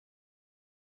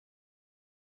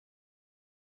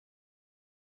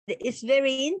it's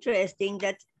very interesting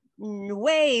that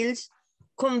whales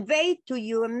convey to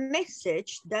you a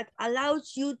message that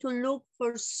allows you to look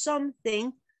for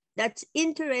something that's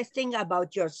interesting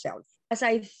about yourself. As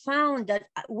I found that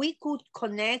we could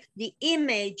connect the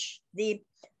image, the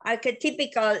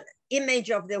archetypical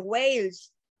image of the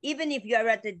whales, even if you are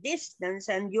at a distance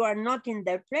and you are not in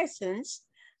their presence.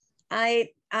 I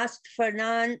asked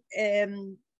Fernán,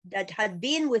 that had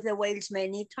been with the whales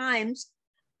many times,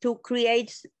 to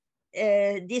create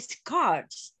these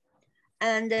cards.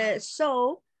 And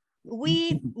so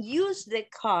we use the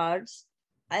cards,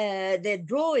 the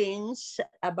drawings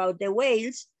about the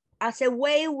whales, as a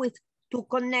way to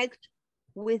connect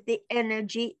with the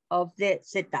energy of the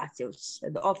cetáceos,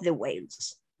 of the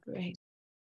whales. Great.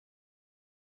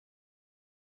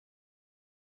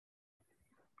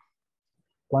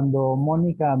 Cuando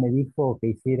Mónica me dijo que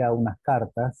hiciera unas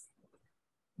cartas,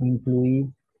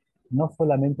 incluí no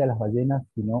solamente a las ballenas,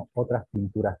 sino otras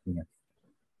pinturas mías.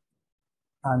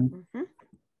 And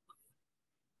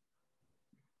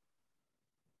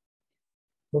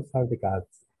those are the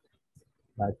cards.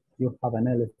 That you have an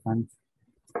elephant,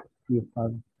 you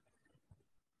have...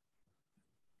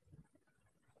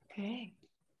 Okay.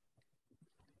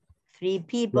 3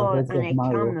 people and a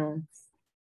camel.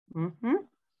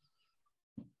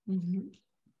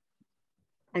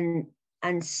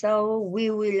 And so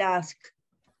we will ask,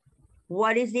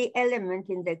 what is the element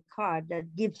in the card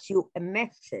that gives you a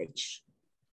message?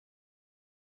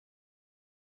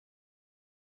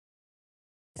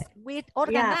 We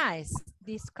organize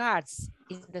these cards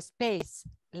in the space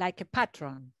like a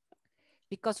pattern,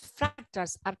 because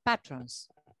fractals are patterns,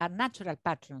 are natural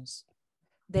patterns.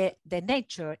 The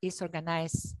nature is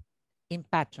organized in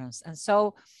patterns. And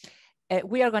so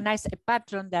we organize a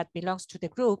pattern that belongs to the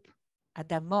group at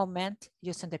that moment,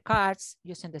 using the cards,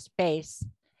 using the space.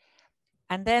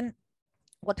 And then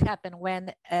what happened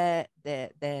when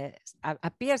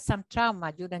appears some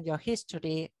trauma during your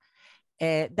history,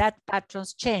 that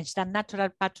patterns change, that natural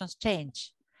patterns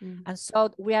change. And so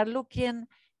we are looking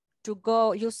to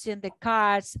go using the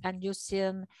cards and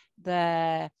using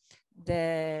the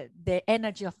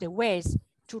energy of the waves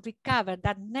to recover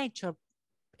that natural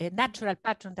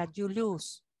pattern that you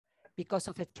lose because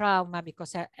of a trauma,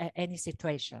 because of any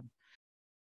situation.